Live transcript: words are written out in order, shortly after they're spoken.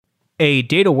A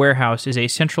data warehouse is a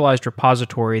centralized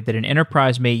repository that an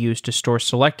enterprise may use to store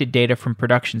selected data from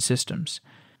production systems.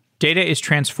 Data is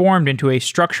transformed into a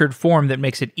structured form that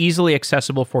makes it easily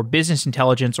accessible for business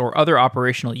intelligence or other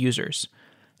operational users.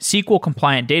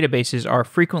 SQL-compliant databases are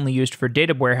frequently used for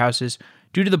data warehouses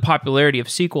due to the popularity of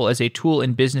SQL as a tool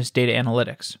in business data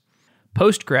analytics.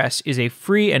 Postgres is a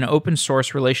free and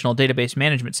open-source relational database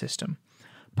management system.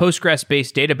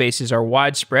 Postgres-based databases are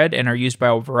widespread and are used by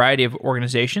a variety of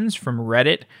organizations, from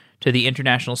Reddit to the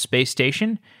International Space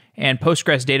Station, and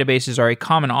Postgres databases are a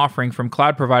common offering from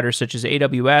cloud providers such as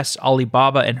AWS,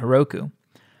 Alibaba, and Heroku.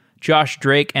 Josh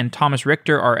Drake and Thomas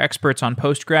Richter are experts on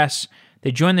Postgres.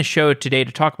 They join the show today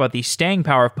to talk about the staying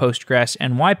power of Postgres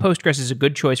and why Postgres is a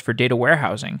good choice for data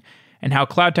warehousing, and how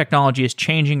cloud technology is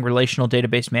changing relational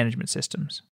database management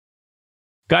systems.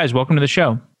 Guys, welcome to the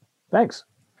show. Thanks.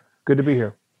 Good to be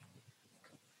here.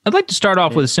 I'd like to start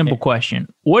off with a simple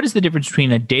question. What is the difference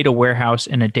between a data warehouse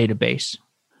and a database?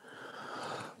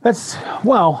 A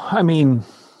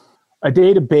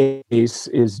database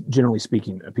is, generally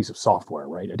speaking, a piece of software,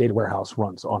 right? A data warehouse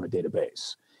runs on a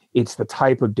database. It's the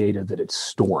type of data that it's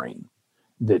storing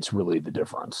that's really the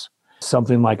difference.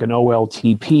 Something like an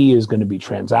OLTP is going to be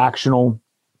transactional.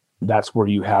 That's where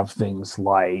you have things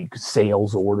like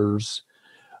sales orders,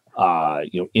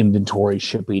 inventory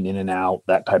shipping in and out,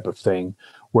 that type of thing.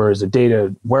 Whereas a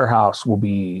data warehouse will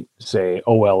be, say,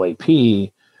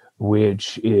 OLAP,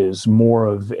 which is more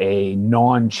of a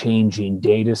non-changing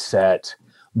data set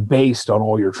based on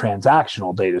all your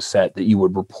transactional data set that you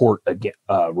would report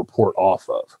off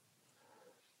of.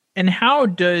 And how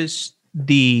does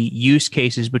the use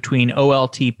cases between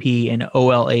OLTP and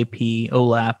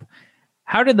OLAP,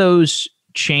 how do those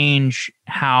change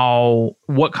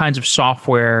what kinds of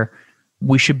software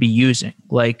we should be using?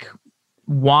 Like,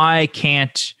 why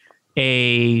can't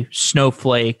a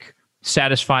Snowflake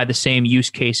satisfy the same use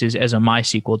cases as a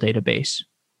MySQL database?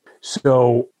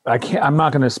 So I'm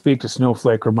not going to speak to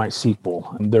Snowflake or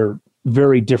MySQL. They're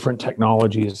very different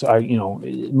technologies.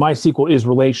 MySQL is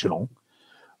relational,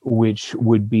 which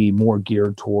would be more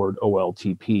geared toward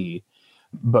OLTP.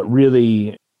 But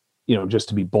really, just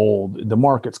to be bold, the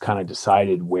market's kind of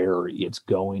decided where it's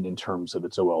going in terms of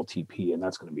its OLTP, and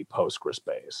that's going to be Postgres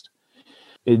based.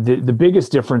 The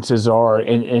biggest differences are,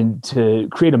 and to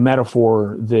create a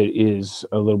metaphor that is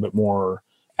a little bit more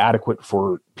adequate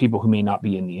for people who may not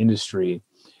be in the industry,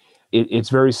 it's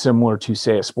very similar to,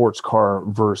 say, a sports car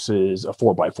versus a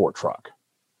 4x4 truck.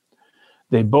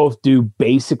 They both do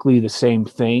basically the same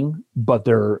thing, but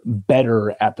they're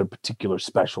better at their particular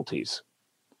specialties.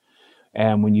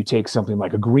 And when you take something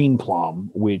like a Greenplum,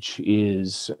 which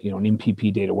is an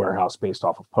MPP data warehouse based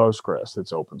off of Postgres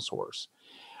that's open source,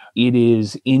 it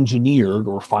is engineered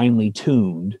or finely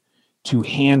tuned to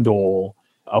handle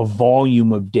a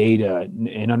volume of data.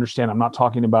 And understand, I'm not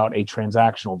talking about a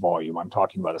transactional volume. I'm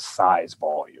talking about a size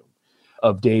volume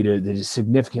of data that is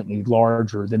significantly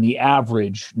larger than the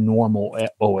average normal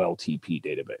OLTP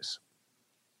database.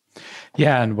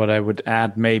 Yeah, and what I would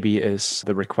add maybe is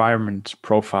the requirement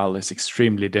profile is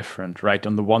extremely different, right?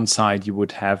 On the one side, you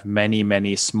would have many,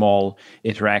 many small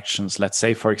interactions. Let's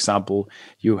say, for example,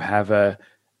 you have a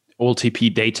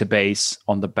OLTP database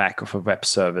on the back of a web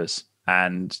service,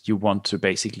 and you want to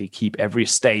basically keep every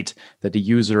state that the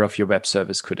user of your web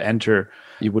service could enter.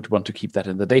 You would want to keep that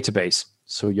in the database.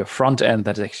 So your front end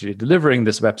that is actually delivering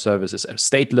this web service is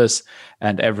stateless,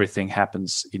 and everything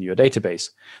happens in your database.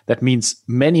 That means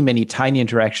many, many tiny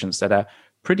interactions that are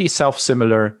pretty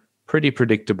self-similar, pretty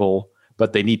predictable,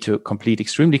 but they need to complete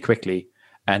extremely quickly.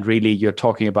 And really, you're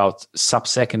talking about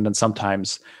sub-second and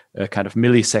sometimes kind of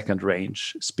millisecond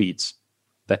range speeds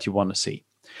that you want to see.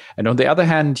 And on the other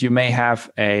hand, you may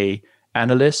have a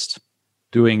analyst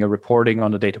doing a reporting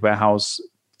on a data warehouse,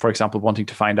 for example, wanting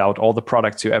to find out all the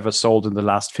products you ever sold in the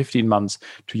last 15 months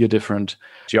to your different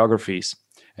geographies.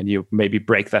 And you maybe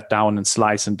break that down and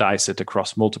slice and dice it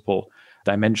across multiple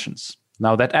dimensions.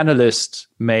 Now, that analyst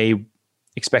may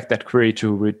expect that query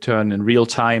to return in real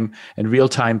time. And real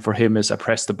time for him is I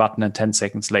press the button and 10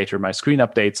 seconds later, my screen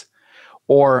updates.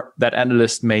 Or that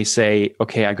analyst may say,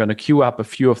 okay, I'm going to queue up a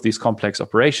few of these complex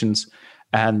operations,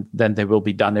 and then they will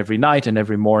be done every night, and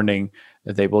every morning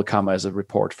they will come as a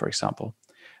report, for example.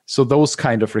 So those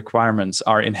kind of requirements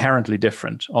are inherently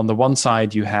different. On the one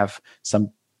side, you have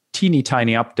some teeny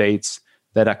tiny updates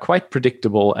that are quite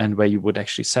predictable and where you would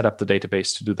actually set up the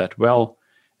database to do that well.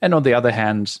 And on the other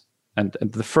hand, and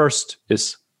the first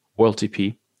is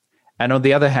OLTP. And on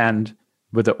the other hand,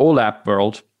 with the OLAP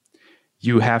world,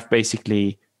 you have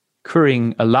basically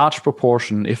querying a large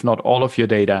proportion, if not all of your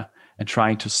data, and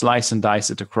trying to slice and dice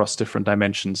it across different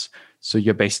dimensions So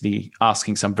you're basically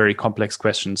asking some very complex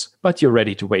questions, but you're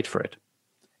ready to wait for it.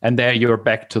 And there you're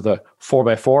back to the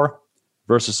 4x4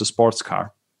 versus the sports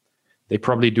car. They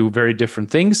probably do very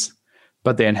different things,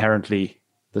 but they're inherently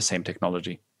the same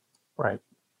technology. Right.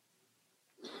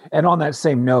 And on that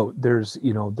same note, there's,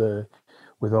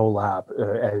 with OLAP,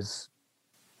 as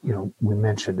we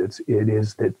mentioned, it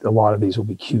is that a lot of these will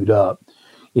be queued up.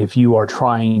 If you are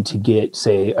trying to get,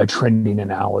 say, a trending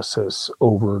analysis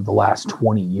over the last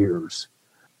 20 years,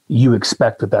 you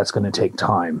expect that that's going to take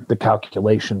time. The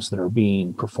calculations that are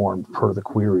being performed per the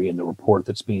query and the report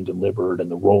that's being delivered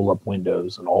and the roll-up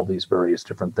windows and all these various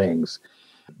different things,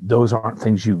 those aren't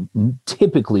things you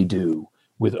typically do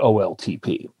with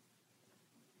OLTP.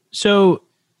 So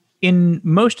in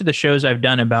most of the shows I've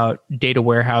done about data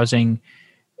warehousing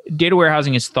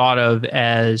is thought of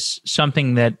as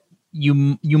something that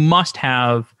you must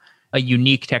have a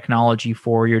unique technology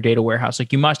for your data warehouse.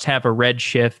 Like you must have a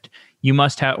Redshift, you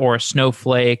must have, or a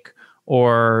Snowflake,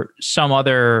 or some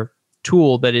other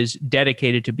tool that is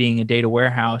dedicated to being a data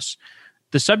warehouse.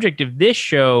 The subject of this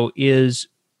show is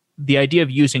the idea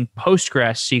of using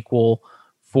Postgres SQL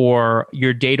for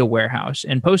your data warehouse.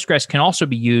 And Postgres can also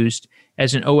be used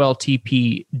as an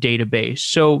OLTP database.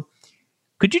 So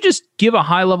could you just give a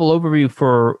high-level overview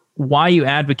for why you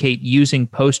advocate using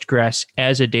Postgres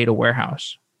as a data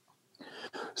warehouse?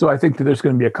 So I think that there's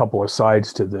going to be a couple of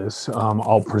sides to this.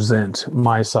 I'll present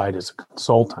my side as a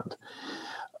consultant.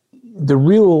 The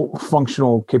real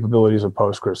functional capabilities of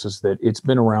Postgres is that it's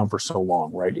been around for so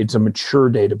long, right? It's a mature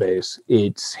database.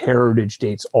 Its heritage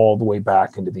dates all the way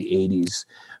back into the 80s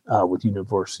with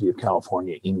University of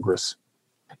California, Ingres.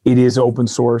 It is open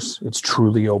source. It's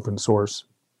truly open source.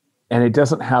 And it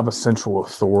doesn't have a central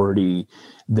authority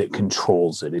that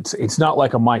controls it. It's not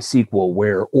like a MySQL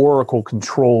where Oracle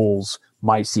controls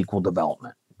MySQL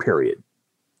development, period.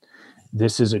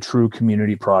 This is a true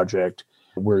community project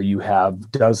where you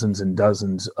have dozens and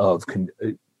dozens of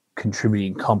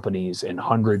contributing companies and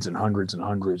hundreds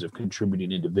of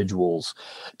contributing individuals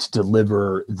to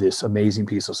deliver this amazing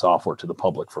piece of software to the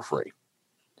public for free.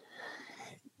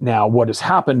 Now, what has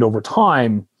happened over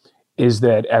time is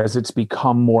that as it's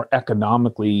become more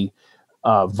economically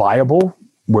viable,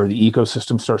 where the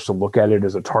ecosystem starts to look at it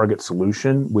as a target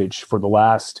solution, which for the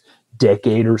last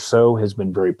decade or so has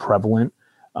been very prevalent.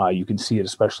 You can see it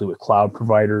especially with cloud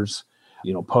providers.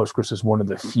 Postgres is one of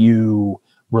the few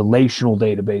relational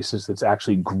databases that's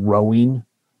actually growing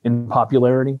in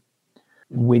popularity.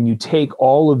 When you take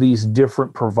all of these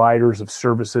different providers of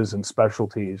services and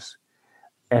specialties,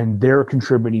 and they're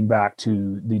contributing back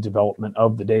to the development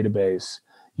of the database,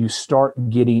 you start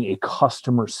getting a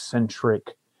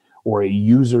customer-centric or a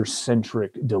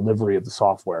user-centric delivery of the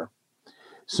software.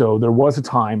 So there was a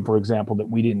time, for example, that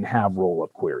we didn't have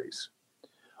roll-up queries.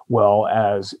 Well,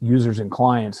 as users and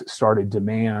clients started to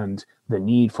demand the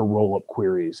need for roll-up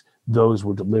queries, those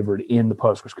were delivered in the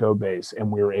Postgres code base,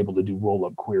 and we were able to do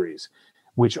roll-up queries,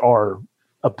 which are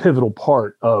a pivotal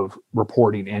part of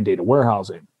reporting and data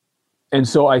warehousing. And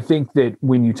so I think that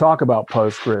when you talk about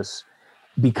Postgres,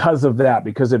 because of that,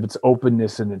 because of its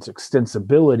openness and its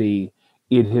extensibility,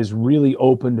 it has really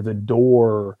opened the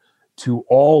door to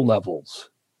all levels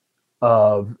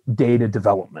of data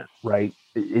development, right?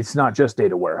 It's not just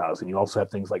data warehousing. You also have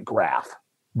things like graph,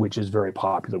 which is very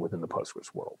popular within the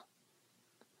Postgres world.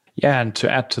 Yeah, and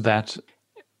to add to that,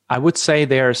 I would say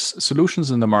there's solutions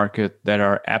in the market that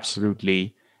are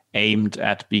absolutely aimed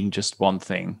at being just one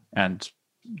thing. And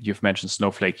you've mentioned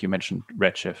Snowflake, you mentioned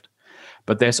Redshift.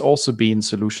 But there's also been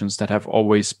solutions that have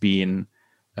always been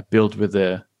built with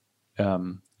the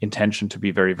intention to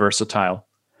be very versatile.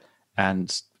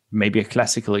 And maybe a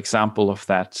classical example of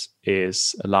that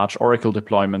is large Oracle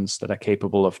deployments that are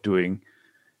capable of doing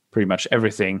pretty much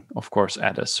everything, of course,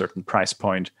 at a certain price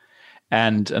point.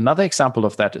 And another example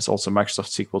of that is also Microsoft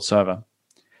SQL Server.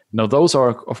 Now, those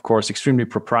are, of course, extremely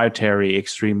proprietary,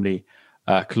 extremely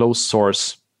closed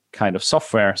source kind of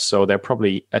software. So they're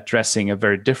probably addressing a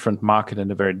very different market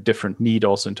and a very different need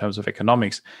also in terms of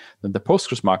economics than the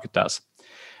Postgres market does.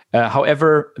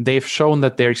 However, they've shown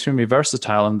that they're extremely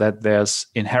versatile and that there's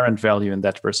inherent value in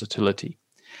that versatility.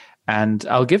 And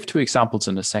I'll give two examples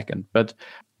in a second. But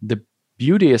the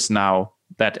beauty is now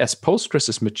that as Postgres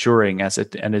is maturing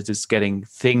it is getting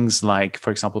things like,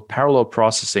 for example, parallel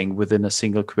processing within a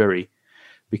single query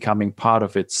becoming part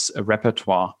of its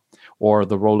repertoire, or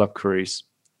the roll-up queries,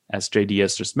 as JD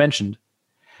has just mentioned,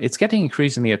 it's getting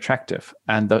increasingly attractive.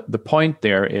 And the point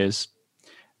there is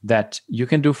that you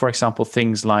can do, for example,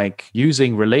 things like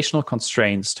using relational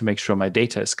constraints to make sure my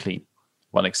data is clean.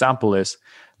 One example is,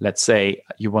 let's say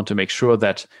you want to make sure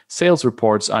that sales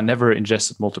reports are never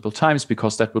ingested multiple times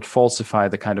because that would falsify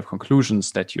the kind of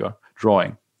conclusions that you're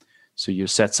drawing. So you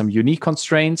set some unique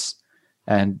constraints,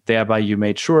 and thereby you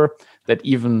made sure that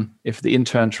even if the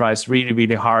intern tries really,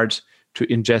 really hard to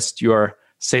ingest your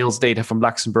sales data from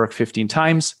Luxembourg 15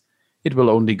 times, it will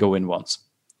only go in once.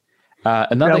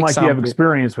 Another like example, you have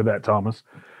experience with that, Thomas.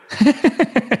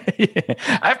 Yeah,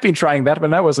 I've been trying that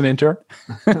when I was an intern.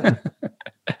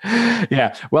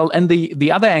 Yeah. Well, and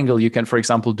the other angle you can, for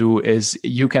example, do is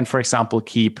you can, for example,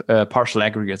 keep partial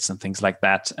aggregates and things like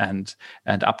that and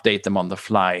update them on the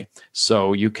fly.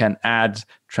 So you can add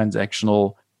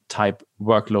transactional type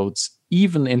workloads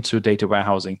even into data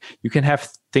warehousing. You can have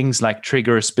things like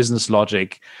triggers, business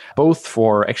logic, both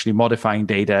for actually modifying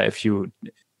data if you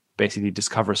basically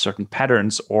discover certain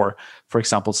patterns, or, for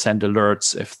example, send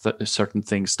alerts if certain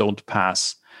things don't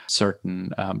pass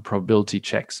certain probability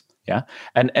checks. Yeah,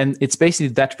 and it's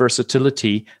basically that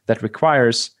versatility that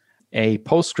requires a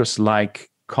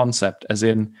Postgres-like concept, as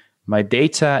in my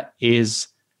data is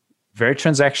very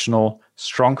transactional,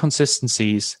 strong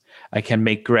consistencies. I can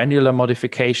make granular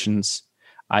modifications.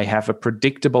 I have a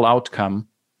predictable outcome,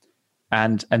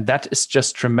 and that is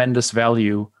just tremendous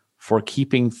value for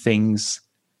keeping things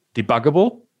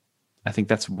debuggable. I think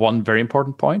that's one very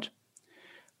important point.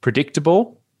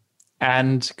 Predictable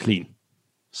and clean.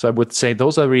 So I would say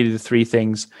those are really the three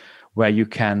things where you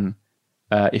can,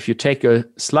 if you take a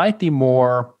slightly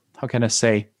more,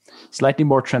 slightly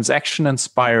more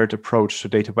transaction-inspired approach to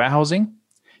data warehousing,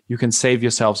 you can save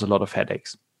yourselves a lot of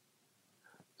headaches.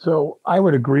 So I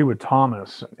would agree with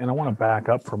Thomas, and I want to back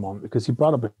up for a moment because he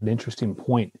brought up an interesting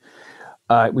point.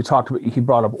 He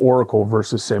brought up Oracle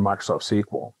versus, say, Microsoft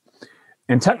SQL.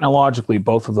 And technologically,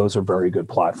 both of those are very good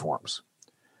platforms.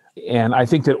 And I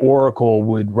think that Oracle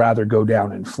would rather go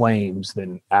down in flames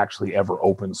than actually ever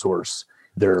open source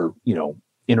their,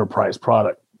 enterprise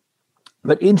product.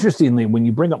 But interestingly, when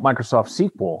you bring up Microsoft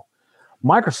SQL,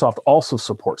 Microsoft also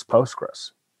supports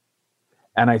Postgres.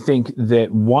 And I think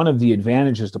that one of the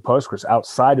advantages to Postgres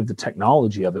outside of the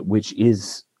technology of it, which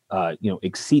is,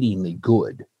 exceedingly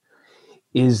good,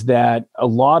 is that a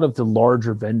lot of the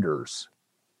larger vendors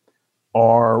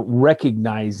are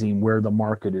recognizing where the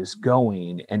market is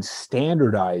going and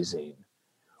standardizing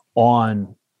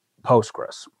on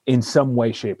Postgres in some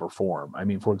way, shape, or form. I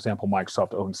mean, for example,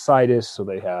 Microsoft owns Citus, so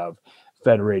they have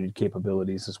federated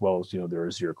capabilities as well as, their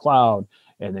Azure cloud.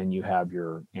 And then you have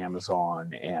your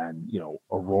Amazon and,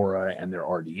 Aurora and their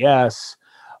RDS.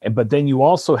 But then you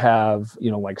also have,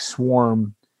 like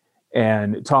Swarm.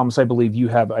 And Thomas, I believe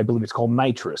it's called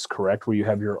Nitrous, correct? Where you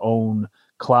have your own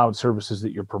cloud services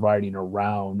that you're providing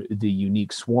around the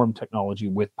unique Swarm technology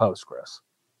with Postgres.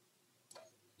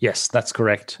 Yes, that's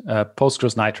correct.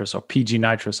 Postgres Nitrous, or PG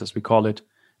Nitrous as we call it,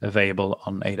 available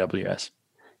on AWS.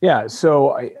 Yeah,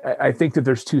 so I think that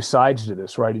there's two sides to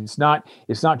this, right? It's not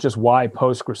just why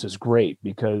Postgres is great,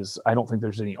 because I don't think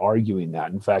there's any arguing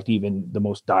that. In fact, even the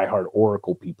most diehard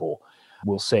Oracle people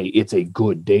will say it's a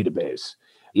good database.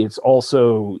 It's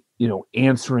also,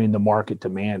 answering the market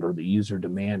demand or the user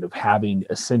demand of having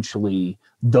essentially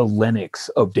the Linux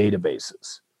of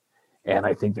databases. And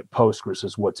I think that Postgres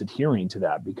is what's adhering to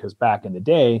that, because back in the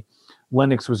day,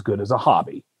 Linux was good as a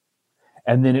hobby.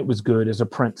 And then it was good as a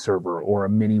print server or a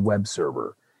mini web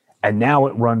server. And now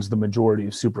it runs the majority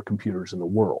of supercomputers in the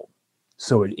world.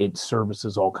 So it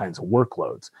services all kinds of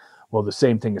workloads. Well, the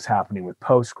same thing is happening with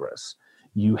Postgres.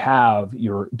 You have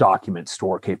your document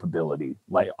store capability,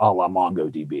 like a la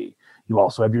MongoDB. You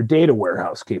also have your data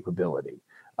warehouse capability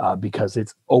because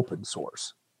it's open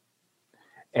source.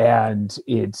 And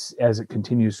as it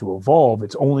continues to evolve,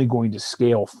 it's only going to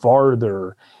scale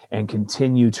farther and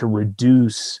continue to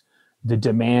reduce the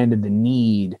demand and the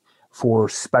need for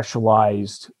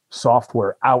specialized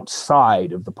software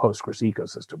outside of the Postgres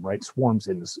ecosystem, right? Swarm's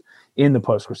in the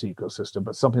Postgres ecosystem,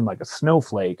 but something like a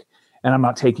Snowflake, and I'm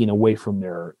not taking away from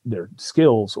their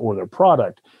skills or their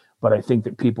product, but I think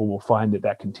that people will find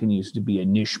that continues to be a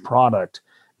niche product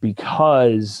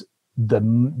because the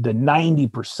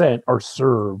 90% are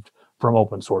served from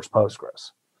open source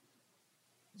Postgres.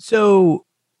 So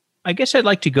I guess I'd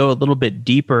like to go a little bit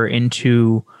deeper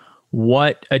into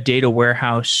what a data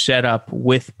warehouse setup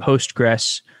with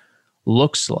Postgres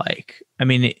looks like. I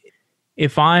mean,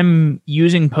 if I'm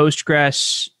using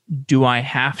Postgres, do I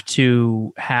have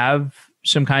to have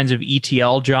some kinds of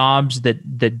ETL jobs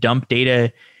that dump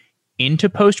data into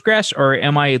Postgres, or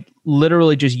am I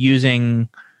literally just using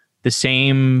the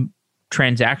same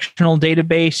transactional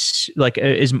database? Like,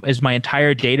 is my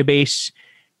entire database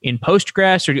in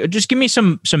Postgres? Or just give me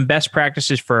some best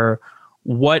practices for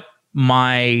what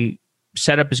my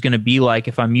setup is going to be like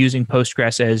if I'm using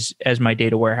Postgres as my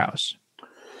data warehouse?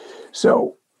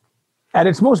 So at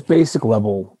its most basic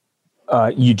level,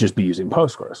 you'd just be using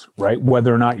Postgres, right?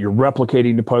 Whether or not you're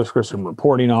replicating to Postgres and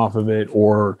reporting off of it,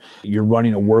 or you're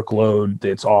running a workload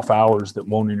that's off hours that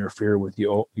won't interfere with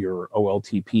your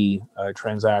OLTP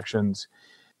transactions,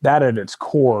 that at its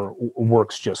core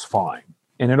works just fine.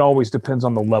 And it always depends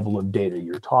on the level of data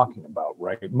you're talking about,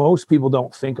 right? Most people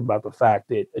don't think about the fact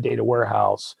that a data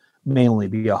warehouse may only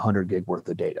be 100 gig worth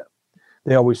of data.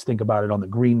 They always think about it on the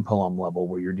green plum level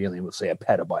where you're dealing with, say, a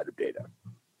petabyte of data.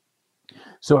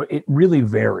 So it really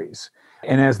varies.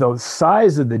 And as the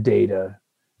size of the data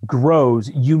grows,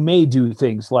 you may do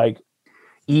things like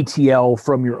ETL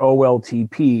from your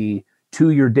OLTP to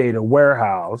your data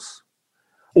warehouse,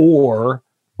 or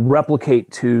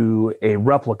replicate to a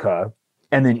replica,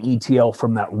 and then ETL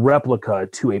from that replica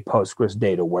to a Postgres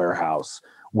data warehouse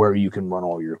where you can run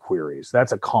all your queries.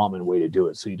 That's a common way to do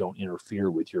it so you don't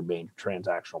interfere with your main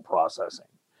transactional processing.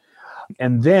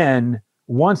 And then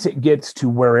once it gets to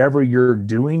wherever you're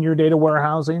doing your data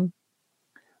warehousing,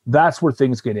 that's where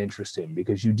things get interesting,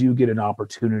 because you do get an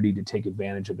opportunity to take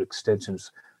advantage of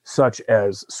extensions such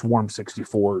as Swarm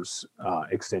 64's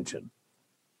extension.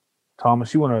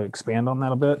 Thomas, you want to expand on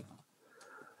that a bit?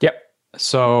 Yep.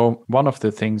 So one of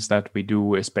the things that we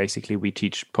do is basically we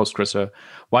teach Postgres a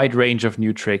wide range of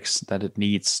new tricks that it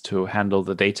needs to handle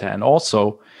the data, and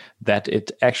also that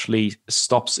it actually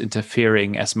stops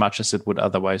interfering as much as it would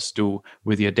otherwise do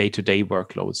with your day-to-day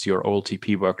workloads, your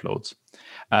OLTP workloads.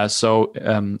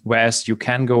 Whereas you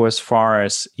can go as far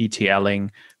as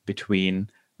ETLing between,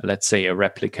 let's say, a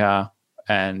replica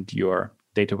and your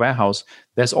data warehouse,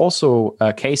 there's also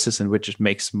cases in which it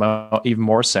makes even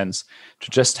more sense to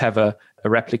just have a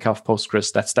replica of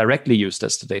Postgres that's directly used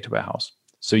as the data warehouse.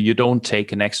 So you don't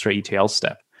take an extra ETL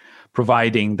step,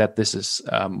 providing that this is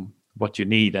what you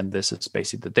need and this is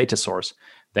basically the data source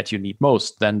that you need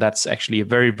most. Then that's actually a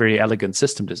very, very elegant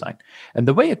system design. And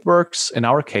the way it works in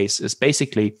our case is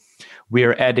basically we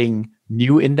are adding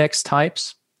new index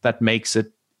types that makes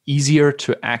it easier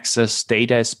to access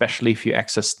data, especially if you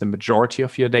access the majority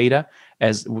of your data,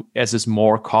 as is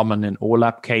more common in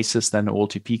OLAP cases than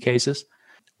OLTP cases.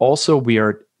 Also, we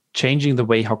are changing the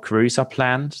way how queries are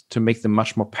planned to make them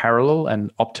much more parallel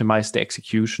and optimize the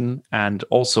execution, and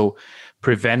also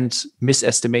prevent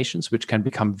misestimations, which can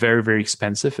become very, very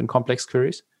expensive in complex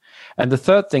queries. And the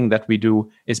third thing that we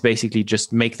do is basically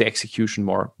just make the execution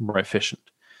more efficient.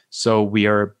 So we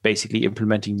are basically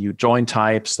implementing new join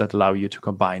types that allow you to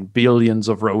combine billions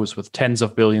of rows with tens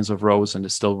of billions of rows, and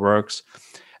it still works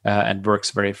and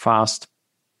works very fast.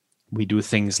 We do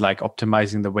things like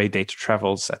optimizing the way data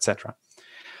travels, etc.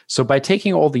 So by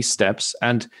taking all these steps,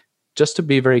 and just to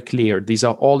be very clear, these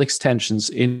are all extensions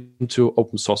into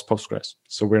open source Postgres.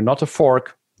 So we're not a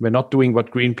fork. We're not doing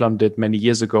what Greenplum did many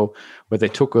years ago, where they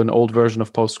took an old version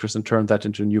of Postgres and turned that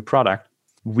into a new product.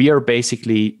 We are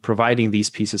basically providing these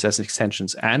pieces as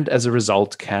extensions, and as a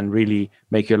result can really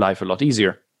make your life a lot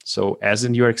easier. So as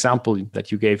in your example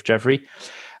that you gave, Jeffrey,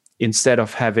 instead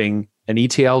of having an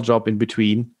ETL job in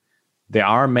between, there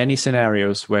are many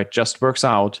scenarios where it just works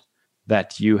out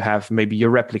that you have maybe your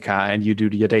replica and you do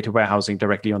your data warehousing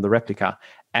directly on the replica.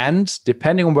 And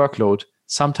depending on workload,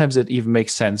 sometimes it even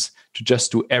makes sense to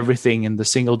just do everything in the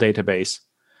single database.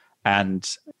 And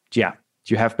yeah,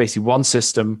 you have basically one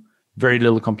system, very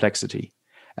little complexity.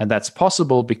 And that's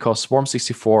possible because Swarm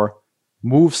 64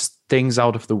 moves things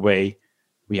out of the way.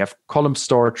 We have column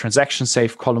store, transaction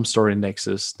safe column store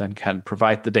indexes that can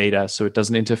provide the data so it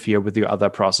doesn't interfere with your other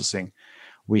processing.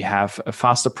 We have a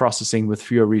faster processing with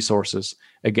fewer resources,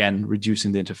 again,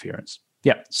 reducing the interference.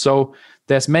 Yeah, so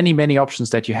there's many, many options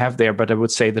that you have there, but I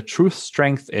would say the true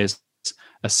strength is,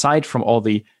 aside from all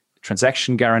the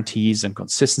transaction guarantees and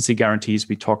consistency guarantees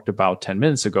we talked about 10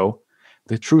 minutes ago,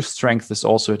 the true strength is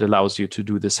also it allows you to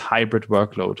do this hybrid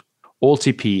workload,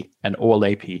 OLTP and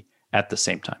OLAP at the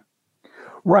same time.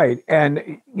 Right.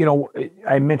 And,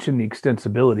 I mentioned the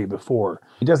extensibility before.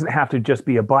 It doesn't have to just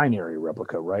be a binary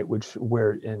replica, right?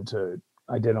 And to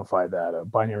identify that, a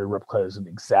binary replica is an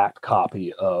exact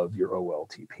copy of your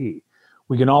OLTP.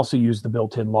 We can also use the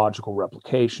built-in logical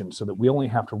replication so that we only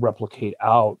have to replicate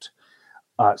out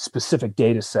specific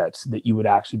data sets that you would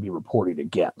actually be reporting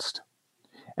against.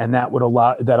 And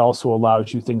that also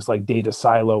allows you things like data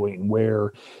siloing,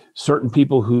 where certain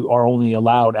people who are only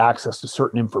allowed access to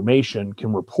certain information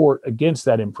can report against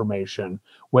that information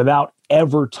without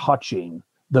ever touching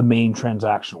the main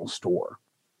transactional store.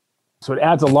 So it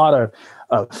adds a lot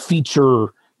of feature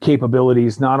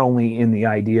capabilities, not only in the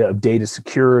idea of data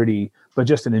security, but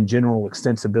just in general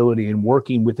extensibility and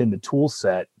working within the tool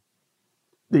set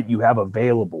that you have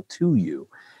available to you.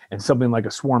 And something like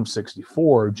a Swarm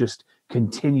 64 just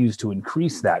continues to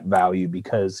increase that value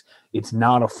because it's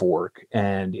not a fork,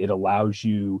 and it allows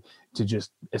you to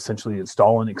just essentially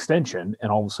install an extension, and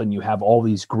all of a sudden you have all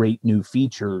these great new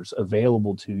features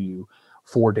available to you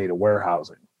for data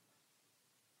warehousing.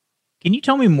 Can you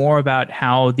tell me more about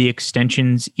how the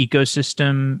extensions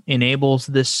ecosystem enables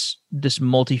this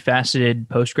multifaceted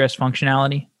Postgres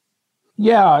functionality?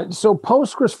 Yeah, so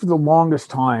Postgres for the longest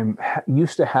time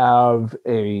used to have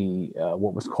a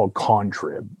what was called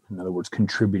contrib, in other words,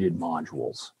 contributed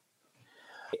modules.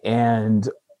 And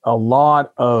a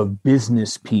lot of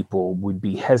business people would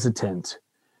be hesitant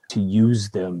to use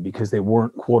them because they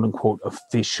weren't, quote unquote,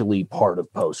 officially part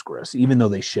of Postgres, even though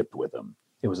they shipped with them.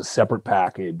 It was a separate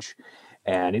package,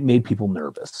 and it made people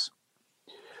nervous.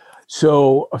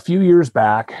 So a few years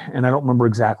back, and I don't remember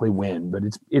exactly when, but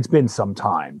it's been some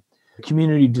time, the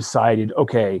community decided,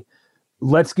 okay,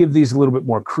 let's give these a little bit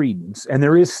more credence. And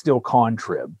there is still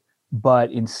contrib,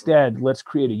 but instead, let's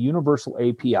create a universal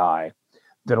API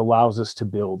that allows us to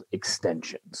build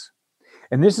extensions.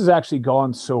 And this has actually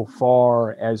gone so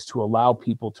far as to allow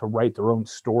people to write their own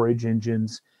storage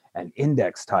engines and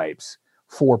index types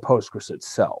for Postgres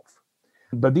itself.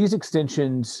 But these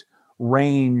extensions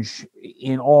range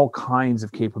in all kinds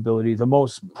of capability.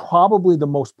 Probably the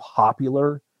most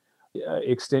popular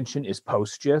extension is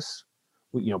PostGIS,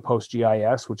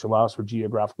 PostGIS, which allows for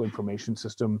geographical information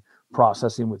system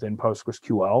processing within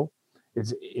PostgreSQL.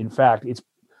 It's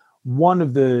one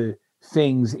of the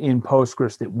things in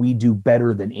Postgres that we do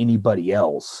better than anybody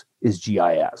else is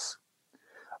GIS.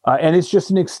 And it's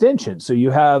just an extension. So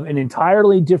you have an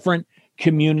entirely different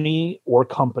community or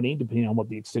company, depending on what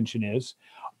the extension is,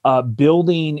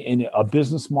 building a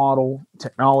business model,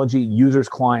 technology, users,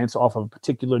 clients off of a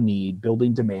particular need,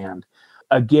 building demand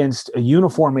against a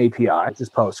uniform API, which is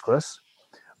Postgres,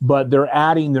 but they're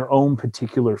adding their own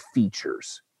particular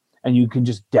features. And you can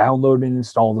just download and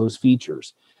install those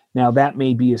features. Now, that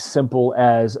may be as simple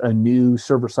as a new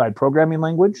server-side programming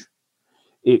language.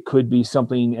 It could be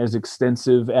something as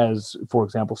extensive as, for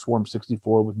example, Swarm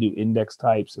 64 with new index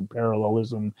types and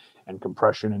parallelism and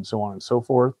compression and so on and so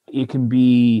forth. It can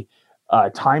be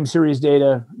time series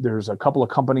data. There's a couple of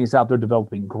companies out there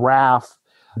developing graph.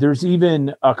 There's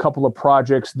even a couple of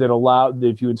projects that allow that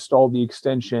if you install the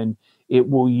extension, it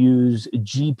will use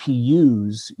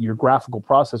GPUs, your graphical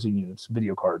processing units,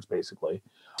 video cards basically,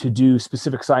 to do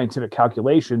specific scientific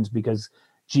calculations because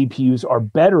GPUs are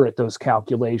better at those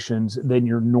calculations than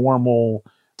your normal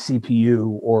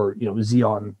CPU or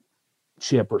Xeon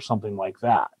chip or something like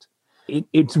that.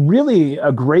 It's really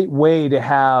a great way to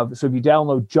have, so if you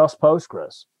download just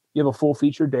Postgres, you have a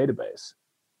full-featured database.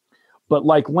 But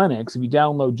like Linux, if you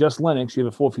download just Linux, you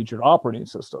have a full-featured operating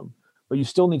system, but you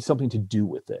still need something to do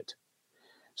with it.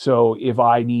 So if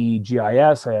I need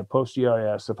GIS, I have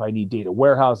PostGIS. If I need data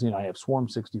warehousing, I have Swarm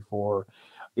 64.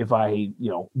 If I,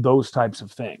 those types of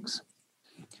things.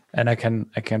 And I can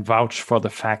vouch for the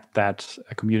fact that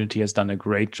a community has done a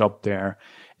great job there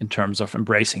in terms of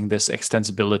embracing this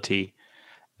extensibility.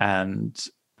 And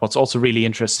what's also really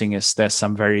interesting is there's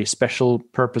some very special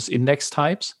purpose index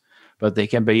types, but they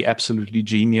can be absolutely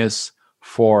genius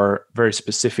for very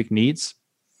specific needs.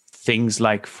 Things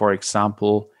like, for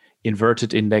example,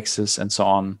 inverted indexes and so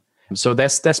on. So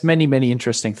there's many, many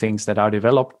interesting things that are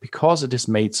developed because it is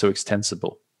made so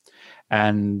extensible.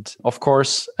 And of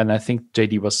course, and I think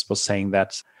JD was saying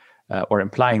that, or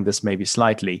implying this maybe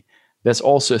slightly, there's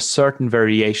also a certain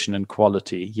variation in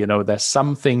quality. There's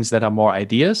some things that are more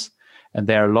ideas, and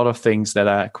there are a lot of things that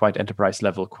are quite enterprise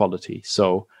level quality.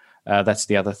 So that's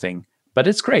the other thing. But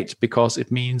it's great because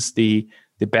it means the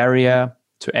barrier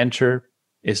to enter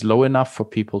is low enough for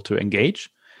people to engage.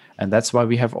 And that's why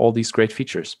we have all these great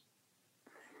features.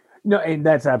 No, and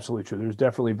that's absolutely true. There's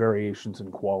definitely variations in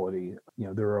quality.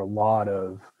 There are a lot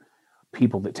of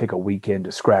people that take a weekend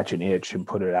to scratch an itch and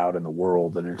put it out in the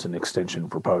world, and it's an extension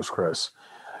for Postgres.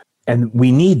 And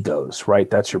we need those, right?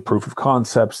 That's your proof of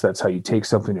concepts. That's how you take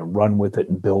something and run with it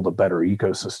and build a better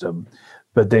ecosystem.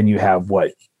 But then you have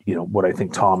what I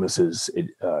think Thomas is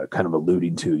kind of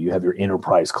alluding to. You have your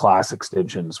enterprise class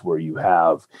extensions where you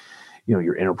have,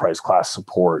 your enterprise class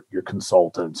support, your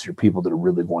consultants, your people that are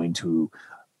really going to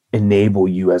enable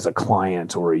you as a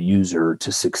client or a user to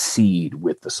succeed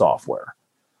with the software.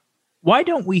 Why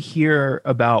don't we hear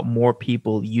about more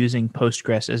people using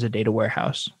Postgres as a data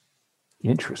warehouse?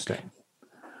 Interesting.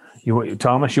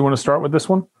 Thomas, you want to start with this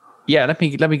one? Yeah, let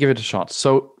me give it a shot.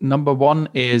 So number one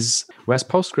is, whereas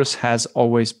Postgres has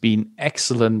always been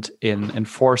excellent in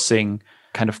enforcing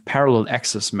kind of parallel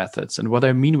access methods. And what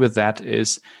I mean with that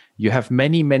is you have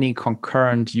many, many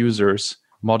concurrent users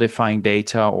modifying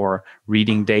data or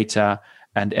reading data,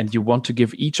 and you want to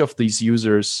give each of these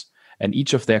users and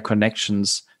each of their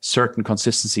connections certain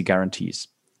consistency guarantees.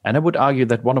 And I would argue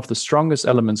that one of the strongest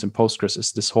elements in Postgres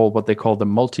is this whole, what they call the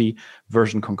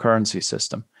multi-version concurrency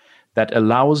system, that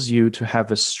allows you to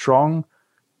have a strong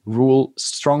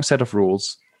set of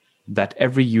rules that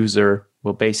every user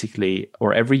will basically,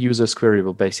 or every user's query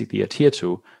will basically adhere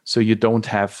to, so you don't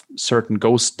have certain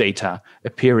ghost data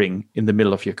appearing in the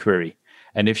middle of your query.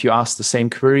 And if you ask the same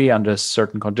query under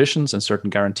certain conditions and certain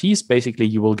guarantees, basically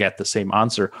you will get the same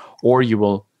answer, or you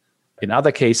will, in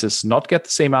other cases, not get the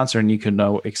same answer, and you can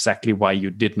know exactly why you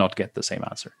did not get the same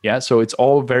answer. Yeah, so it's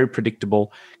all very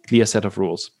predictable, clear set of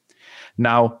rules.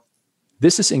 Now,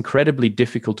 this is incredibly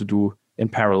difficult to do in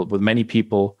parallel with many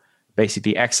people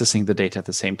basically accessing the data at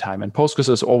the same time. And Postgres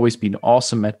has always been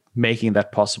awesome at making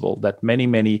that possible, that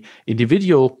many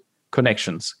individual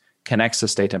connections can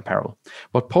access data in parallel.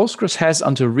 What Postgres has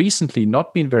until recently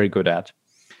not been very good at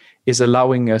is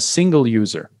allowing a single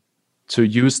user to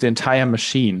use the entire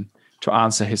machine to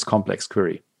answer his complex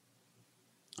query.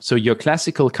 So your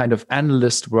classical kind of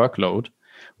analyst workload,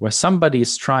 where somebody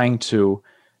is trying to,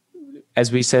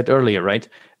 as we said earlier, right,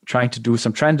 trying to do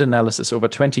some trend analysis over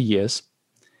 20 years,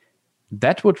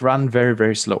 that would run very,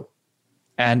 very slow.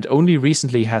 And only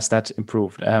recently has that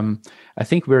improved. I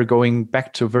think we're going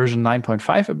back to version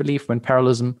 9.5, I believe, when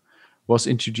parallelism was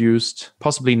introduced,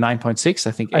 possibly 9.6.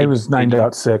 I think it was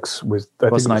 9.6. Was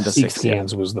 9.6.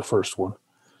 Scans was the first one.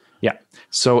 Yeah.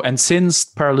 So, and since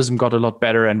parallelism got a lot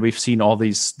better, and we've seen all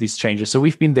these changes. So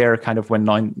we've been there kind of when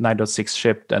 9.6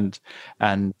 shipped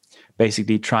and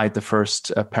basically tried the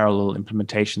first parallel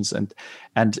implementations,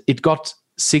 and it got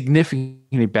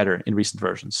significantly better in recent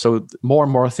versions. So more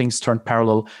and more things turn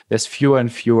parallel. There's fewer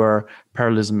and fewer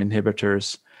parallelism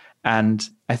inhibitors. And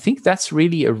I think that's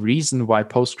really a reason why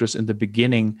Postgres in the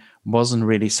beginning wasn't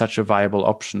really such a viable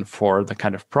option for the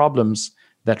kind of problems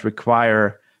that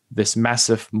require this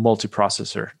massive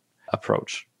multiprocessor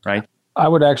approach, right? I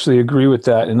would actually agree with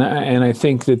that. And I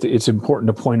think that it's important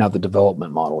to point out the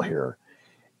development model here,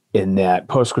 in that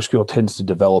PostgreSQL tends to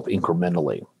develop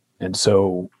incrementally. And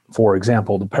so, for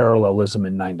example, the parallelism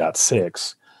in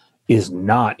 9.6 is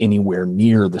not anywhere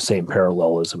near the same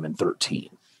parallelism in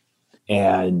 13.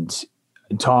 And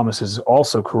Thomas is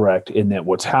also correct in that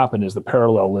what's happened is the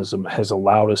parallelism has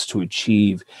allowed us to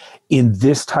achieve, in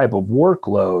this type of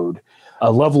workload,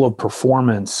 a level of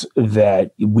performance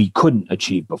that we couldn't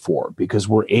achieve before, because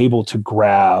we're able to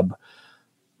grab,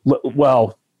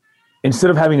 well,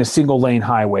 instead of having a single lane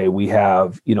highway, we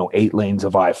have, 8 lanes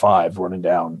of I-5 running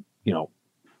down,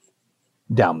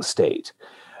 down the state,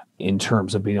 in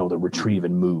terms of being able to retrieve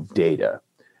and move data.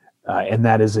 And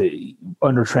that is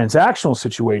under transactional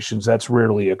situations, that's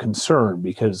rarely a concern,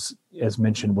 because, as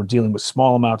mentioned, we're dealing with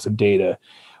small amounts of data,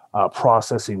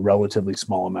 processing relatively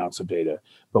small amounts of data.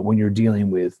 But when you're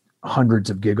dealing with hundreds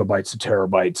of gigabytes to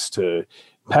terabytes to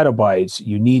petabytes,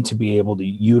 you need to be able to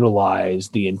utilize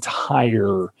the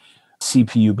entire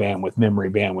CPU bandwidth, memory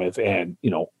bandwidth, and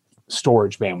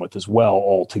storage bandwidth as well,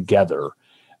 all together.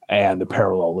 And the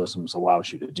parallelisms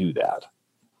allows you to do that.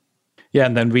 Yeah,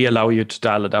 and then we allow you to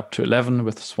dial it up to 11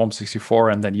 with Swarm 64,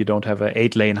 and then you don't have an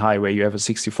 8-lane highway. You have a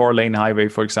 64-lane highway,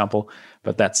 for example.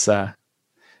 But that's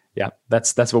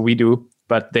what we do.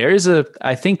 But there is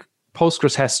I think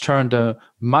Postgres has turned a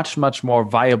much, much more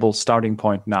viable starting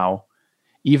point now,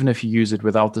 even if you use it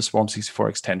without the Swarm 64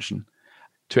 extension,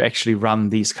 to actually run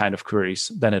these kind of queries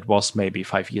than it was maybe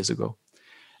 5 years ago.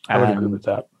 I would agree with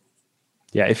that.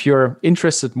 Yeah, if you're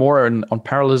interested more on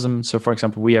parallelism, so for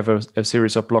example, we have a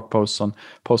series of blog posts on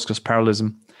Postgres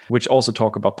parallelism, which also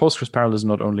talk about Postgres parallelism,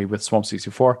 not only with Swarm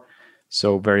 64.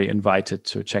 So very invited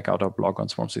to check out our blog on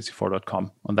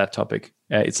swarm64.com on that topic.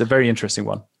 It's a very interesting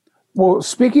one. Well,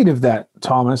 speaking of that,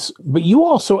 Thomas, but you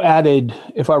also added,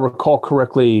 if I recall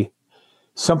correctly,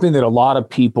 something that a lot of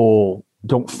people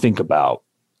don't think about,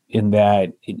 in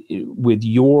that with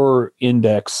your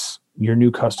index, your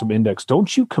new custom index,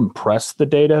 don't you compress the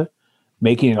data,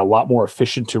 making it a lot more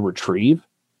efficient to retrieve?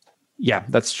 Yeah,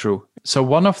 that's true. So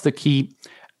one of the key,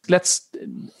 let's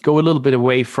go a little bit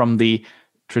away from the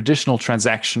traditional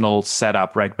transactional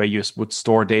setup, right, where you would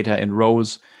store data in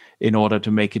rows in order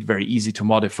to make it very easy to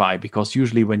modify, because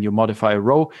usually when you modify a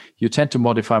row, you tend to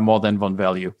modify more than one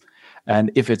value.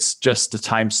 And if it's just the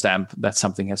timestamp that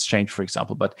something has changed, for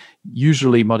example, but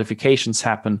usually modifications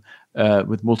happen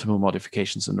with multiple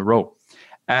modifications in a row.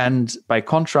 And by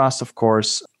contrast, of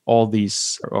course, all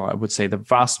these, or I would say the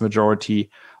vast majority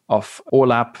of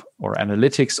OLAP or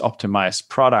analytics optimized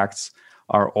products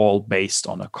are all based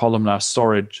on a columnar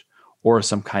storage or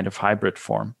some kind of hybrid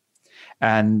form.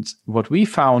 And what we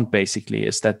found basically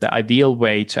is that the ideal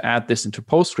way to add this into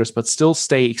Postgres, but still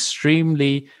stay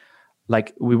extremely,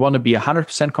 like we want to be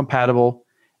 100% compatible,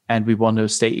 and we want to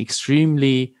stay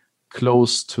extremely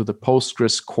close to the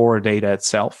Postgres core data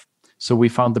itself. So we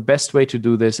found the best way to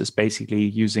do this is basically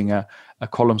using a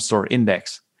column store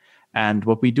index. And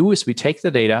what we do is we take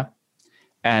the data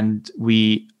and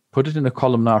we put it in a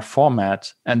columnar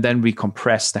format, and then we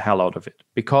compress the hell out of it.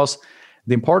 Because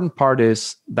the important part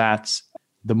is that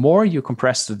the more you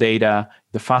compress the data,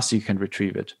 the faster you can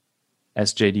retrieve it,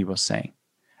 as JD was saying.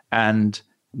 And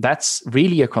that's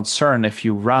really a concern if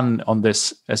you run on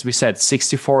this, as we said,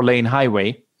 64-lane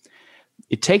highway.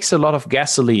 It takes a lot of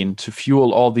gasoline to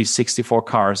fuel all these 64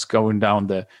 cars going down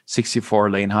the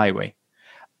 64-lane highway.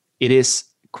 It is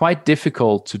quite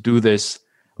difficult to do this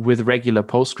with regular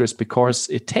Postgres because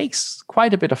it takes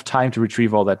quite a bit of time to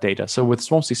retrieve all that data. So with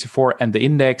Swarm64 and the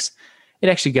index, it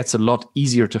actually gets a lot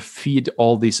easier to feed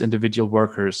all these individual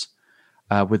workers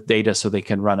with data so they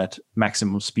can run at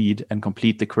maximum speed and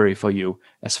complete the query for you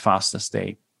as fast as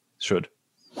they should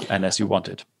and as you want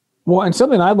it. Well, and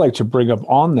something I'd like to bring up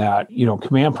on that,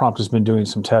 Command Prompt has been doing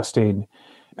some testing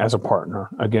as a partner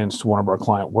against one of our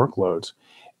client workloads.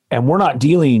 And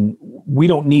we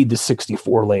don't need the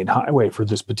 64-lane highway for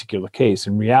this particular case.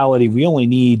 In reality, we only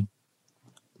need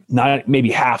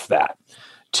maybe half that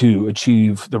to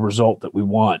achieve the result that we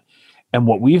want. And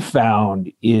what we've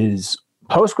found is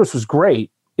Postgres was great.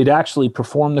 It actually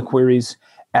performed the queries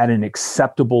at an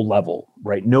acceptable level,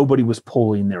 right? Nobody was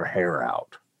pulling their hair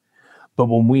out. But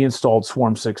when we installed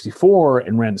Swarm64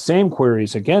 and ran the same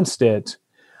queries against it,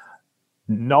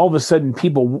 all of a sudden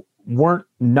people weren't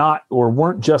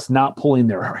just not pulling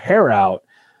their hair out.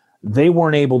 They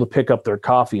weren't able to pick up their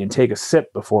coffee and take a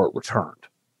sip before it returned.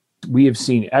 We have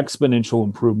seen exponential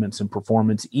improvements in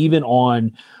performance, even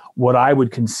on what I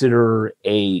would consider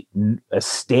a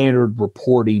standard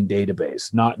reporting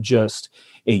database, not just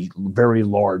a very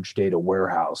large data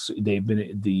warehouse.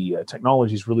 The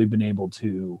technology's really been able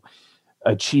to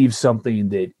achieve something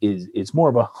that is more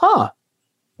of a,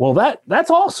 well,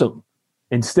 that's awesome.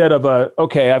 Instead of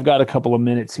okay, I've got a couple of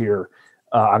minutes here.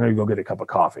 I'm going to go get a cup of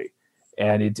coffee.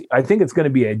 And I think it's going to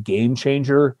be a game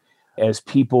changer as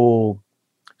people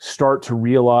start to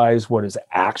realize what is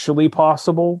actually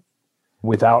possible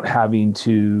without having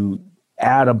to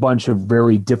add a bunch of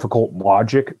very difficult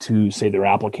logic to, say, their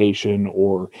application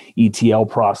or ETL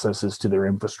processes to their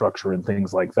infrastructure and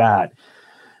things like that.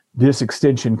 This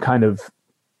extension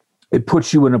it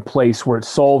puts you in a place where it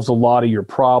solves a lot of your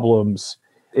problems.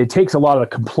 It takes a lot of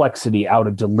the complexity out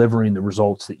of delivering the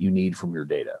results that you need from your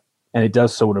data. And it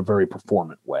does so in a very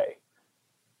performant way.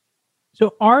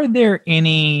 So are there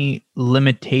any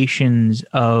limitations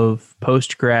of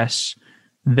Postgres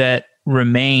that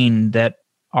remain that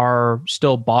are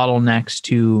still bottlenecks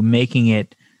to making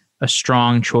it a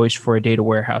strong choice for a data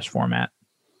warehouse format?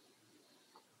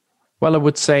 Well, I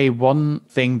would say one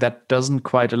thing that doesn't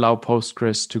quite allow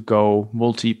Postgres to go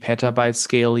multi-petabyte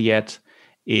scale yet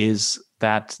is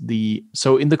that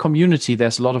so in the community,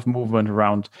 there's a lot of movement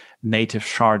around native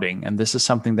sharding. And this is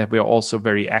something that we are also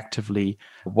very actively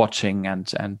watching and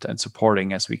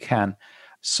supporting as we can.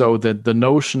 So the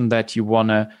notion that you want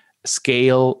to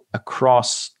scale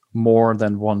across more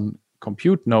than one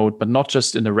compute node, but not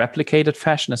just in a replicated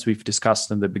fashion, as we've discussed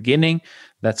in the beginning.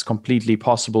 That's completely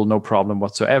possible, no problem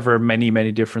whatsoever. Many,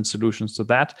 many different solutions to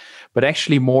that, but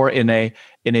actually more in a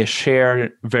share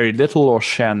very little or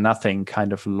share nothing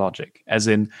kind of logic, as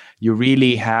in you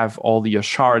really have all your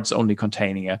shards only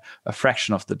containing a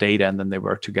fraction of the data, and then they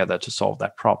work together to solve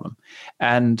that problem.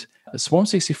 And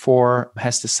Swarm64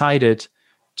 has decided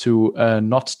to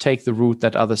not take the route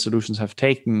that other solutions have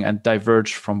taken and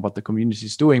diverge from what the community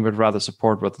is doing, but rather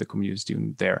support what the community is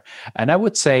doing there. And I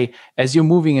would say, as you're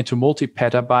moving into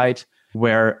multi-petabyte,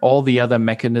 where all the other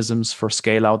mechanisms for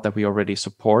scale out that we already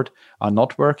support are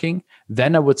not working,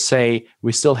 then I would say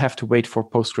we still have to wait for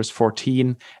Postgres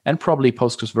 14 and probably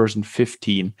Postgres version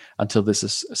 15 until this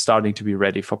is starting to be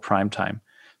ready for prime time.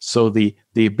 So the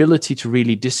ability to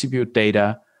really distribute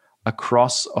data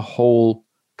across a whole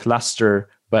cluster,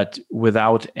 but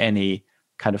without any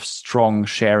kind of strong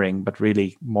sharing, but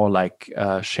really more like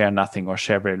share nothing or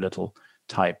share very little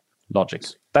type logic.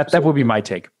 That would be my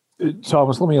take.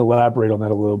 Thomas, let me elaborate on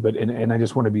that a little bit. And I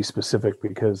just want to be specific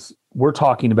because we're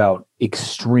talking about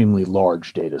extremely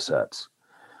large data sets,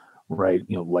 right?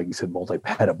 Like you said,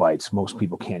 multi-petabytes. Most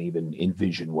people can't even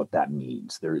envision what that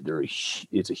means.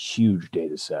 It's a huge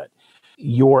data set.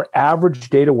 Your average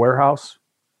data warehouse,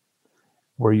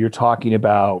 where you're talking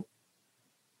about,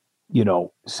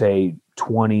 say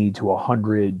 20 to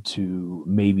 100 to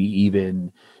maybe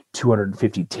even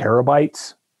 250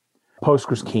 terabytes.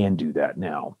 Postgres can do that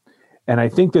now. And I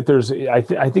think that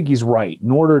I think he's right.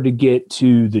 In order to get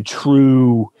to the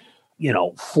true,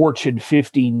 Fortune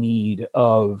 50 need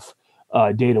of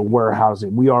data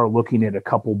warehousing, we are looking at a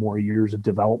couple more years of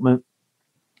development.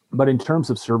 But in terms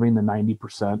of serving the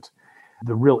 90%,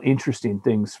 the real interesting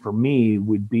things for me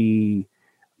would be,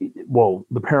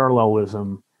 the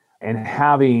parallelism and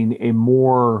having a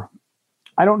more,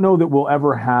 I don't know that we'll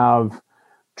ever have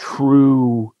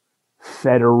true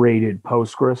federated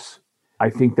Postgres. I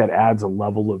think that adds a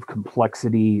level of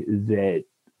complexity that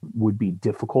would be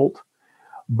difficult.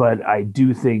 But I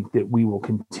do think that we will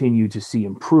continue to see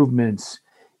improvements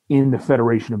in the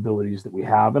federation abilities that we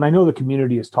have. And I know the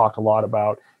community has talked a lot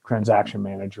about transaction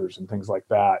managers and things like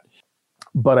that.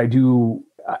 But I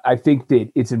think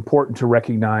that it's important to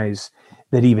recognize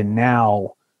that even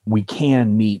now we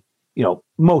can meet,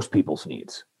 most people's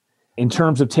needs. In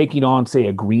terms of taking on, say,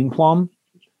 a Greenplum,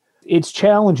 it's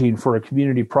challenging for a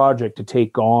community project to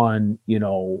take on,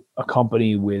 a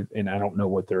company with, and I don't know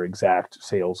what their exact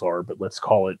sales are, but let's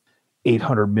call it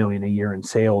 800 million a year in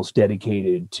sales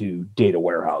dedicated to data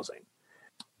warehousing.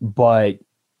 But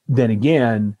then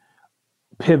again,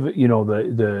 pivot,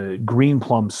 the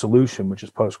Greenplum solution, which is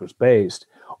Postgres based,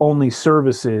 only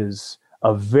services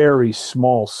a very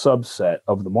small subset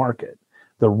of the market.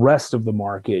 The rest of the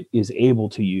market is able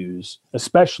to use,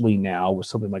 especially now with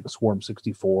something like a Swarm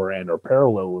 64 and our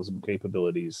parallelism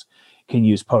capabilities, can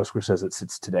use Postgres as it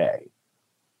sits today.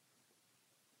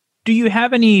 Do you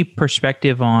have any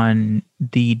perspective on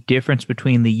the difference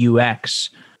between the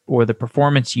UX or the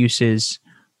performance uses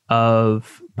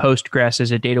of Postgres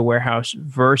as a data warehouse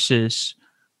versus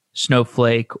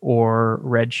Snowflake or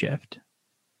Redshift?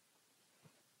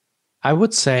 I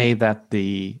would say that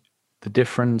the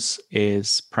difference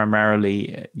is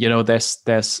primarily,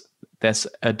 there's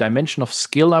a dimension of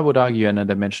skill, I would argue, and a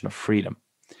dimension of freedom.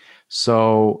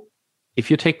 So if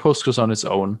you take Postgres on its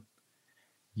own,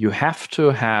 you have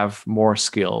to have more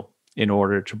skill in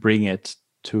order to bring it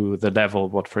to the level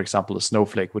what, for example, a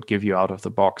Snowflake would give you out of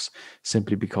the box,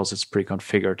 simply because it's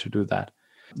pre-configured to do that.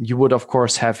 You would, of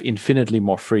course, have infinitely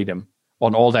more freedom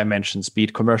on all dimensions, be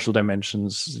it commercial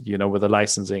dimensions, with the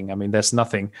licensing. I mean, there's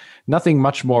nothing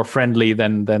much more friendly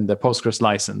than the Postgres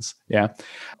license. Yeah.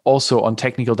 Also on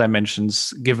technical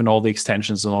dimensions, given all the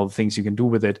extensions and all the things you can do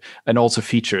with it, and also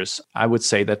features, I would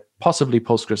say that possibly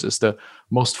Postgres is the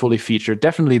most fully featured,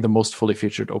 definitely the most fully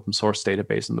featured open source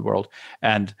database in the world.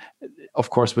 And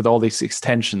of course, with all these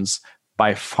extensions,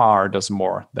 by far does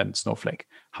more than Snowflake.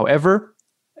 However,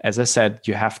 as I said,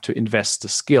 you have to invest the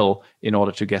skill in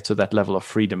order to get to that level of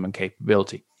freedom and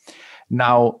capability.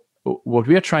 Now, what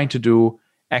we are trying to do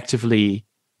actively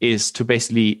is to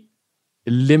basically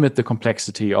limit the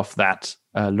complexity of that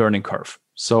learning curve.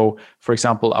 So, for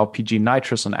example, our PG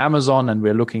Nitrous on Amazon, and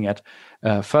we're looking at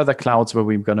further clouds where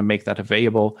we're going to make that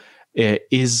available,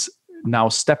 is now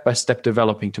step-by-step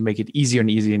developing to make it easier and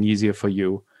easier and easier for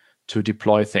you to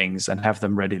deploy things and have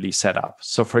them readily set up.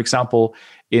 So, for example,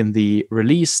 in the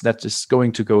release that is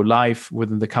going to go live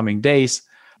within the coming days,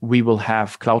 we will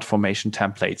have CloudFormation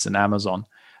templates in Amazon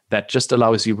that just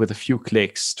allows you with a few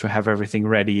clicks to have everything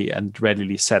ready and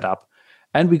readily set up.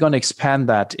 And we're going to expand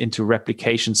that into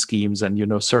replication schemes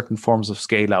and, certain forms of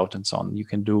scale out and so on you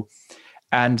can do.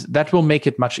 And that will make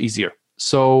it much easier.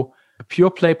 So a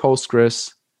pure play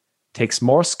Postgres takes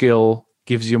more skill,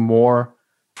 gives you more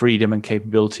freedom and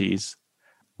capabilities.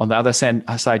 On the other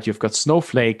side, you've got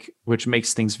Snowflake, which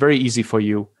makes things very easy for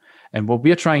you. And what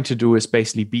we're trying to do is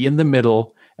basically be in the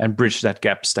middle and bridge that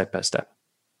gap step by step.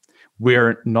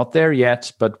 We're not there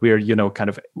yet, but we're, kind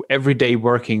of every day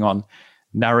working on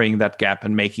narrowing that gap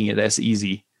and making it as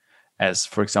easy as,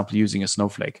 for example, using a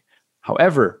Snowflake.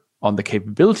 However, on the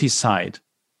capability side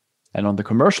and on the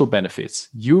commercial benefits,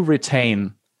 you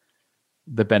retain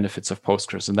the benefits of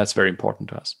Postgres, and that's very important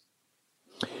to us.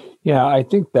 Yeah, I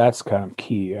think that's kind of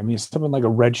key. I mean, something like a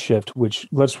Redshift, which,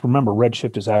 let's remember,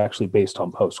 Redshift is actually based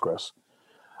on Postgres,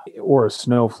 or a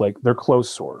Snowflake. They're closed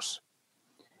source.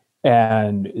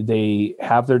 And they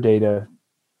have their data,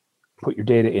 put your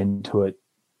data into it,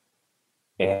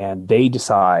 and they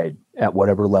decide at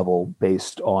whatever level,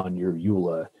 based on your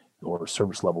EULA or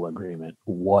service level agreement,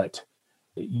 what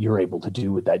you're able to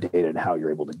do with that data and how you're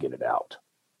able to get it out.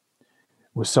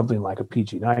 With something like a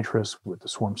PG Nitrous, with the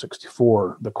Swarm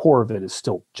 64, the core of it is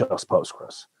still just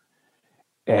Postgres.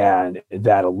 And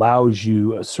that allows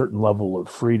you a certain level of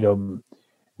freedom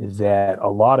that a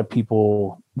lot of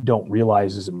people don't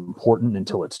realize is important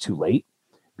until it's too late,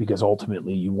 because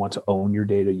ultimately you want to own your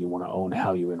data, you want to own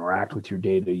how you interact with your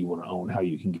data, you want to own how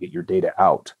you can get your data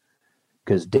out,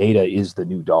 because data is the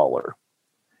new dollar.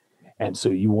 And so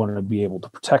you want to be able to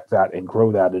protect that and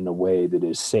grow that in a way that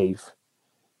is safe,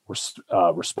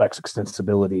 respects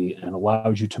extensibility, and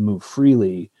allows you to move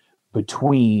freely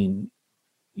between,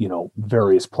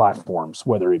 various platforms,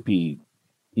 whether it be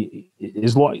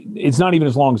it's not even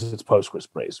as long as it's Postgres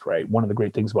based, right? One of the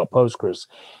great things about Postgres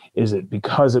is that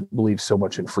because it believes so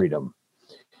much in freedom,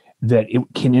 that it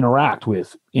can interact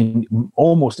with in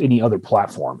almost any other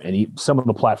platform. And some of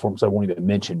the platforms I won't even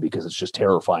mention because it's just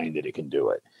terrifying that it can do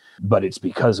it. But it's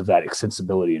because of that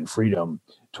extensibility and freedom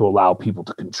to allow people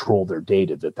to control their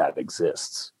data that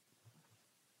exists.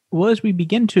 Well, as we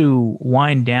begin to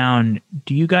wind down,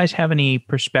 do you guys have any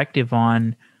perspective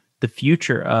on the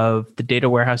future of the data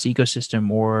warehouse ecosystem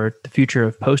or the future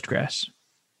of Postgres?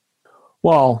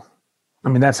 Well,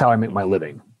 that's how I make my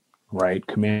living, right?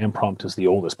 Command Prompt is the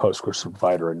oldest Postgres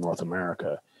provider in North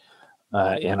America.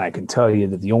 And I can tell you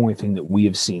that the only thing that we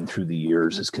have seen through the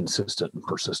years is consistent and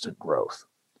persistent growth.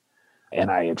 And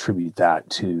I attribute that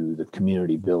to the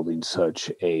community building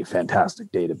such a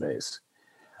fantastic database.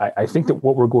 I think that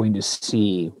what we're going to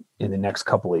see in the next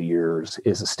couple of years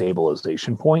is a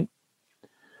stabilization point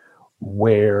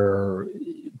where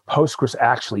Postgres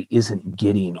actually isn't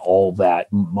getting all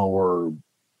that more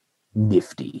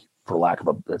nifty, for lack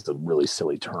of that's a really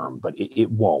silly term, but it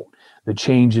won't. The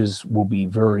changes will be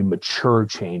very mature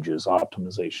changes,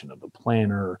 optimization of the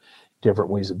planner, different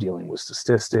ways of dealing with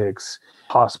statistics,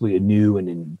 possibly a new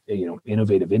and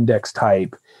innovative index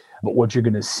type. But what you're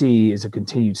going to see is a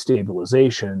continued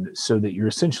stabilization so that you're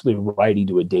essentially writing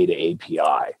to a data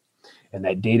API. And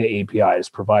that data API is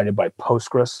provided by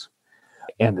Postgres,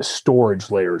 and the storage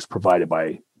layer is provided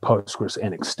by Postgres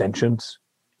and extensions.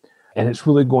 And it's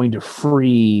really going to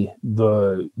free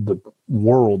the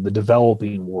world, the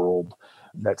developing world,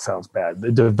 that sounds bad,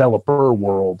 the developer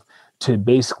world, to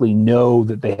basically know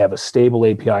that they have a stable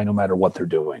API no matter what they're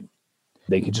doing.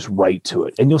 They can just write to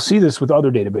it. And you'll see this with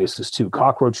other databases too.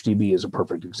 CockroachDB is a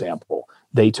perfect example.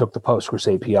 They took the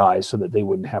Postgres API so that they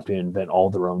wouldn't have to invent all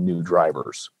their own new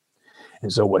drivers.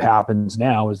 And so what happens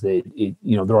now is that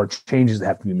there are changes that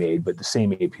have to be made, but the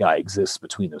same API exists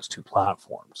between those two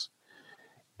platforms.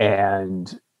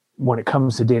 And when it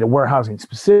comes to data warehousing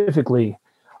specifically,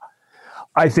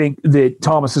 I think that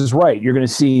Thomas is right. You're going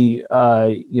to see,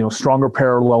 stronger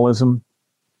parallelism,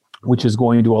 which is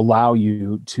going to allow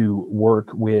you to work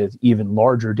with even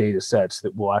larger data sets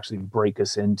that will actually break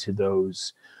us into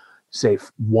those, say,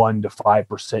 1% to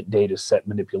 5% data set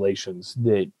manipulations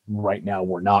that right now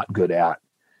we're not good at.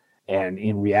 And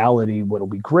in reality, what'll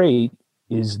be great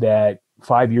is that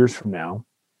 5 years from now,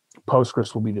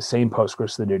 Postgres will be the same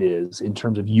Postgres that it is in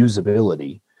terms of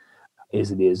usability as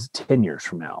it is 10 years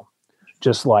from now.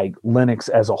 Just like Linux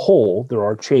as a whole, there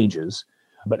are changes,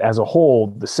 but as a whole,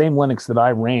 the same Linux that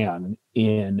I ran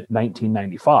in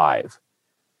 1995,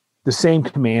 the same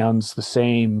commands, the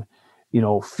same,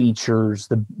 features,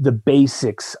 the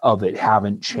basics of it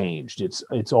haven't changed.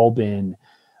 It's all been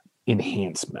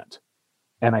enhancement.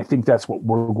 And I think that's what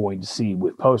we're going to see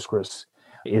with Postgres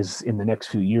is in the next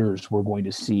few years, we're going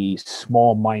to see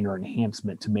small, minor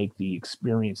enhancement to make the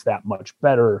experience that much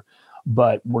better,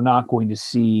 but we're not going to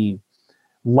see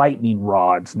lightning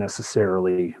rods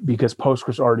necessarily because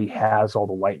Postgres already has all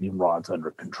the lightning rods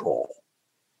under control.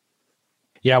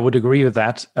 Yeah, I would agree with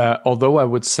that. Although I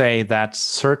would say that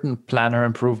certain planner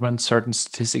improvements, certain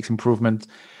statistics improvements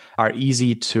are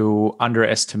easy to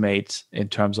underestimate in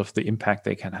terms of the impact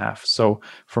they can have. So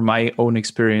from my own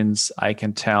experience, I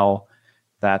can tell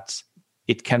that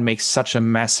it can make such a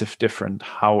massive difference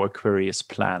how a query is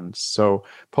planned. So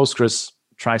Postgres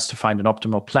tries to find an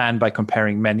optimal plan by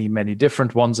comparing many, many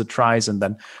different ones it tries, and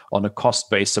then on a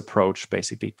cost-based approach,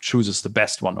 basically chooses the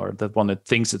best one or the one it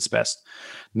thinks it's best.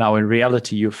 Now, in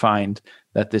reality, you find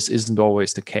that this isn't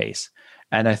always the case.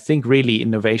 And I think really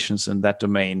innovations in that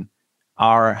domain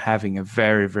are having a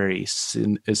very, very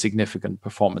significant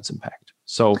performance impact.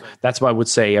 So that's why I would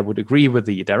say I would agree with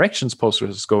the directions Postgres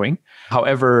is going.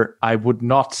 However, I would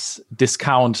not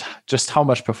discount just how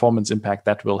much performance impact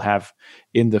that will have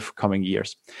in the coming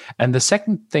years. And the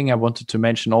second thing I wanted to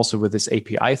mention also with this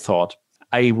API thought,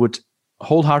 I would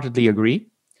wholeheartedly agree.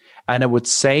 And I would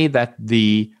say that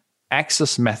the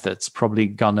access methods probably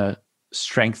gonna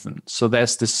strengthen. So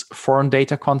there's this foreign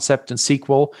data concept in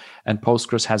SQL, and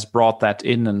Postgres has brought that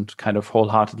in and kind of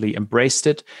wholeheartedly embraced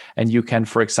it. And you can,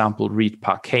 for example, read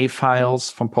Parquet files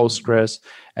from Postgres,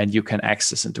 and you can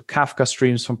access into Kafka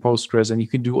streams from Postgres, and you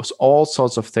can do all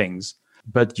sorts of things,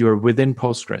 but you're within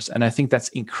Postgres. And I think that's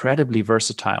incredibly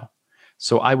versatile.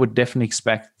 So I would definitely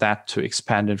expect that to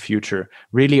expand in future,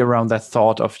 really around that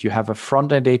thought of you have a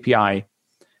front-end API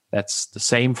that's the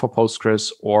same for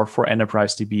Postgres or for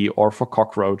Enterprise DB or for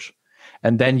Cockroach.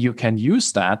 And then you can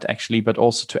use that actually, but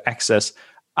also to access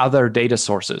other data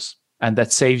sources. And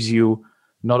that saves you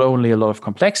not only a lot of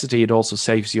complexity, it also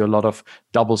saves you a lot of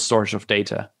double storage of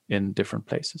data in different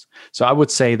places. So I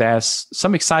would say there's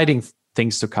some exciting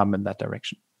things to come in that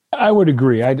direction. I would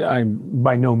agree. I'm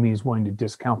by no means wanting to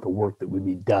discount the work that would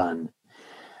be done.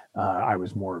 I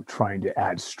was more trying to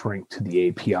add strength to the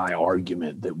API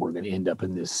argument that we're going to end up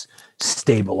in this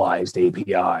stabilized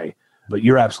API. But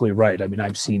you're absolutely right. I mean,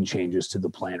 I've seen changes to the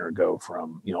planner go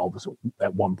from,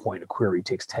 at one point a query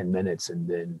takes 10 minutes, and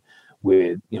then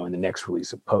with, in the next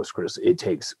release of Postgres, it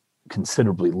takes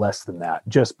considerably less than that,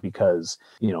 just because,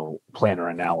 planner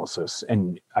analysis.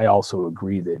 And I also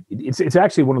agree that it's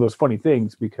actually one of those funny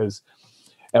things, because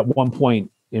at one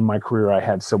point in my career, I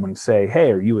had someone say,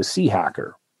 "Hey, are you a C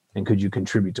hacker? And could you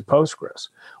contribute to Postgres?"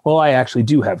 Well, I actually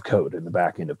do have code in the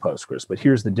back end of Postgres, but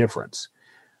here's the difference.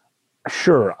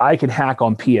 Sure, I can hack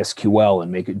on PSQL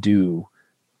and make it do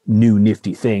new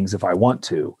nifty things if I want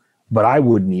to, but I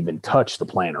wouldn't even touch the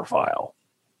planner file.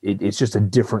 It's just a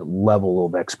different level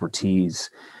of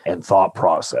expertise and thought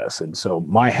process. And so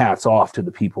my hat's off to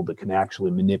the people that can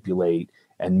actually manipulate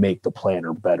and make the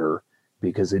planner better,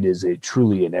 because it is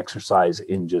truly an exercise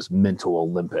in just mental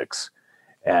Olympics.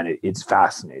 And it's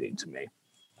fascinating to me.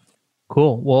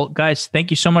 Cool. Well, guys, thank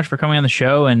you so much for coming on the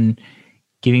show and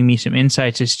giving me some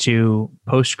insights as to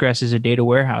Postgres as a data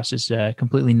warehouse. It's a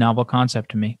completely novel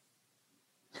concept to me.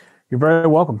 You're very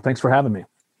welcome. Thanks for having me.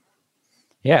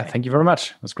 Yeah, thank you very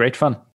much. It was great fun.